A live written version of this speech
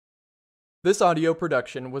This audio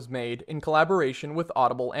production was made in collaboration with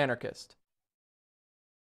Audible Anarchist.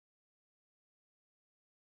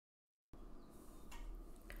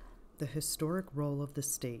 The Historic Role of the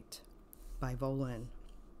State by Voline.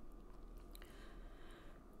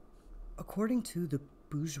 According to the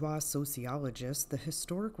bourgeois sociologists, the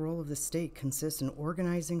historic role of the state consists in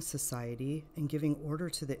organizing society and giving order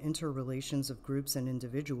to the interrelations of groups and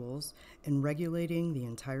individuals and regulating the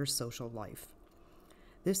entire social life.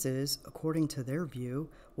 This is, according to their view,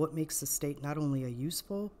 what makes the state not only a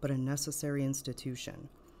useful but a necessary institution,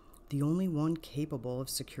 the only one capable of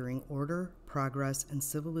securing order, progress, and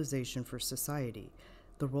civilization for society.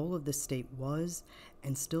 The role of the state was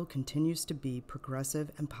and still continues to be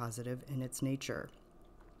progressive and positive in its nature.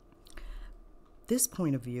 This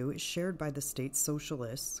point of view is shared by the state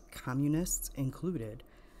socialists, communists included.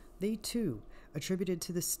 They, too, attributed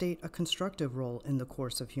to the state a constructive role in the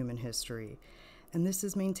course of human history, and this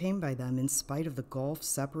is maintained by them in spite of the gulf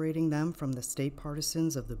separating them from the state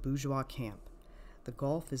partisans of the bourgeois camp. The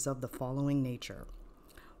gulf is of the following nature.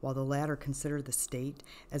 While the latter consider the state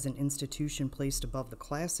as an institution placed above the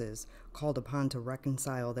classes, called upon to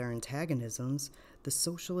reconcile their antagonisms, the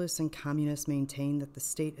socialists and communists maintain that the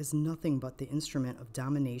state is nothing but the instrument of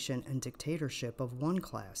domination and dictatorship of one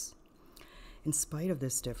class. In spite of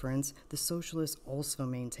this difference, the socialists also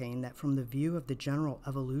maintain that from the view of the general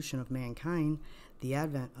evolution of mankind, the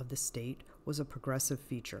advent of the state was a progressive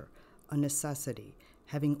feature, a necessity,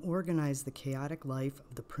 having organized the chaotic life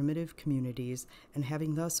of the primitive communities and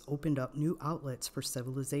having thus opened up new outlets for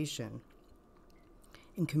civilization.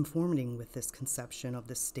 In conformity with this conception of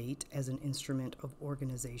the state as an instrument of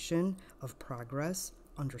organization, of progress,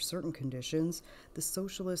 under certain conditions, the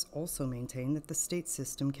socialists also maintain that the state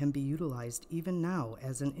system can be utilized even now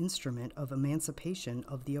as an instrument of emancipation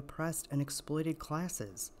of the oppressed and exploited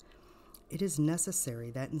classes. It is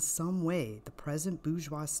necessary that in some way the present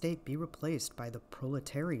bourgeois state be replaced by the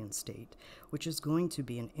proletarian state, which is going to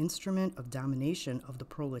be an instrument of domination of the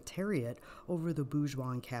proletariat over the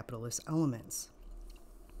bourgeois and capitalist elements.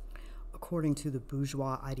 According to the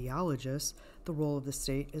bourgeois ideologists, the role of the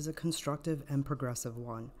state is a constructive and progressive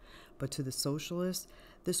one, but to the socialists,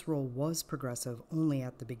 this role was progressive only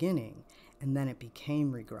at the beginning, and then it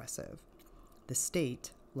became regressive. The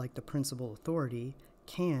state, like the principal authority,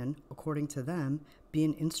 can, according to them, be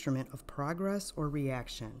an instrument of progress or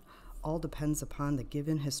reaction. All depends upon the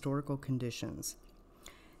given historical conditions.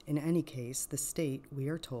 In any case, the state, we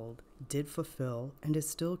are told, did fulfill and is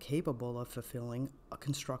still capable of fulfilling a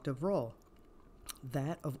constructive role,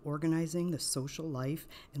 that of organizing the social life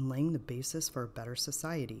and laying the basis for a better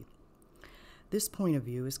society. This point of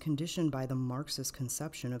view is conditioned by the Marxist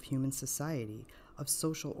conception of human society, of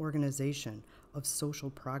social organization, of social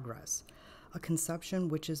progress, a conception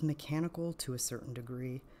which is mechanical to a certain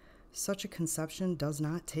degree. Such a conception does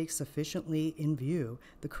not take sufficiently in view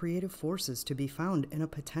the creative forces to be found in a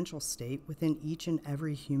potential state within each and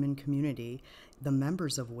every human community, the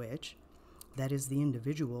members of which, that is the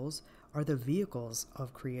individuals, are the vehicles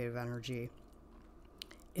of creative energy.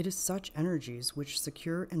 It is such energies which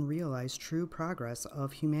secure and realize true progress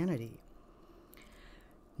of humanity.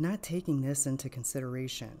 Not taking this into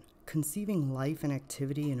consideration, conceiving life and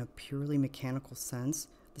activity in a purely mechanical sense,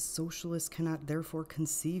 the socialists cannot therefore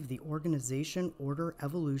conceive the organization, order,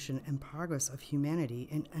 evolution, and progress of humanity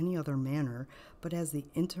in any other manner but as the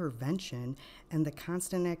intervention and the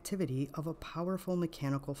constant activity of a powerful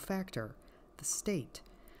mechanical factor, the state.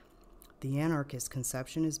 The anarchist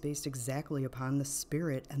conception is based exactly upon the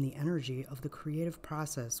spirit and the energy of the creative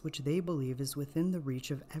process which they believe is within the reach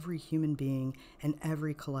of every human being and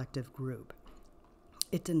every collective group.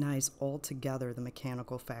 It denies altogether the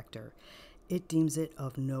mechanical factor. It deems it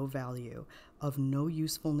of no value, of no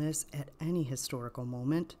usefulness at any historical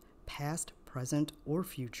moment, past, present, or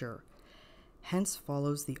future. Hence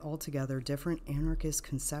follows the altogether different anarchist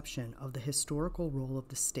conception of the historical role of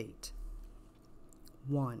the state.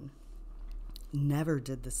 1. Never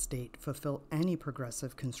did the state fulfill any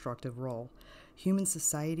progressive constructive role. Human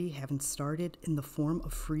society, having started in the form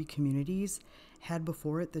of free communities, had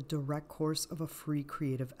before it the direct course of a free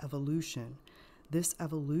creative evolution. This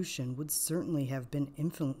evolution would certainly have been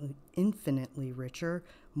infinitely richer,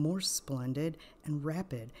 more splendid, and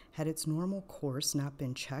rapid had its normal course not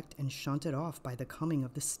been checked and shunted off by the coming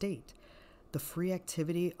of the state. The free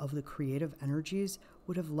activity of the creative energies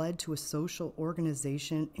would have led to a social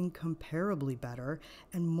organization incomparably better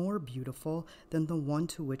and more beautiful than the one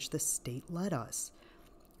to which the state led us.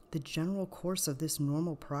 The general course of this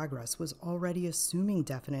normal progress was already assuming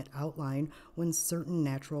definite outline when certain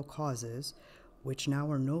natural causes, which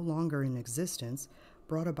now are no longer in existence,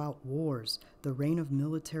 brought about wars, the reign of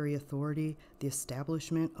military authority, the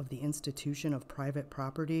establishment of the institution of private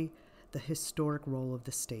property, the historic role of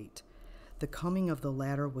the state. The coming of the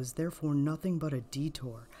latter was therefore nothing but a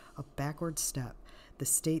detour, a backward step. The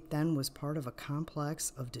state then was part of a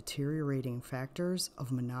complex of deteriorating factors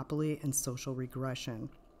of monopoly and social regression.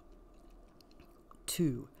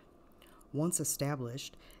 2. Once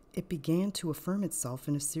established, it began to affirm itself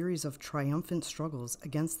in a series of triumphant struggles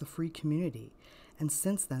against the free community, and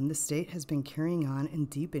since then the state has been carrying on and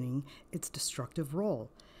deepening its destructive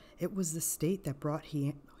role. It was the state that brought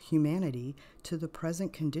humanity to the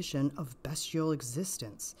present condition of bestial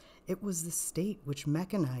existence. It was the state which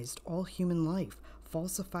mechanized all human life,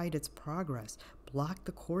 falsified its progress, blocked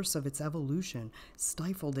the course of its evolution,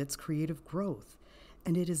 stifled its creative growth.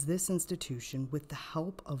 And it is this institution with the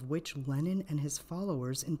help of which Lenin and his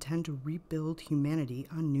followers intend to rebuild humanity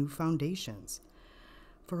on new foundations.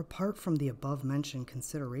 For apart from the above-mentioned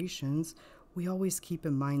considerations, we always keep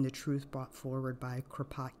in mind the truth brought forward by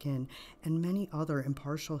Kropotkin and many other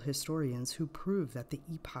impartial historians who prove that the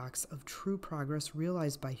epochs of true progress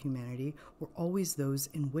realized by humanity were always those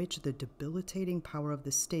in which the debilitating power of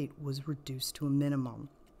the state was reduced to a minimum.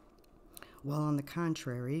 While on the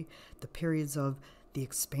contrary, the periods of the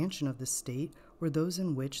expansion of the state were those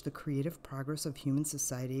in which the creative progress of human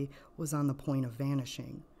society was on the point of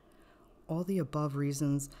vanishing. All the above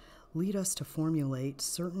reasons lead us to formulate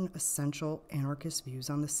certain essential anarchist views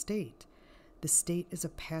on the state. The state is a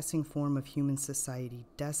passing form of human society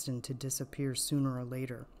destined to disappear sooner or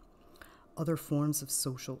later. Other forms of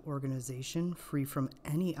social organization, free from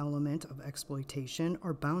any element of exploitation,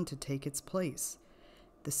 are bound to take its place.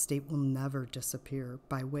 The state will never disappear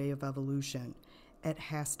by way of evolution. It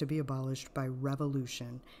has to be abolished by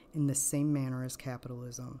revolution in the same manner as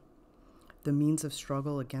capitalism. The means of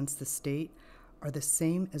struggle against the state are the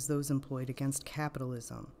same as those employed against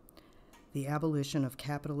capitalism. The abolition of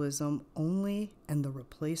capitalism only and the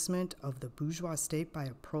replacement of the bourgeois state by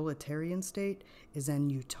a proletarian state is an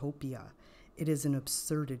utopia. It is an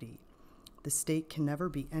absurdity. The state can never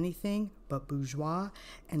be anything but bourgeois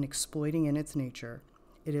and exploiting in its nature.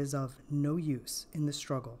 It is of no use in the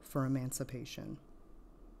struggle for emancipation.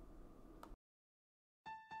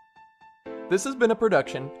 This has been a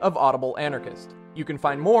production of Audible Anarchist. You can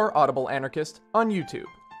find more Audible Anarchist on YouTube.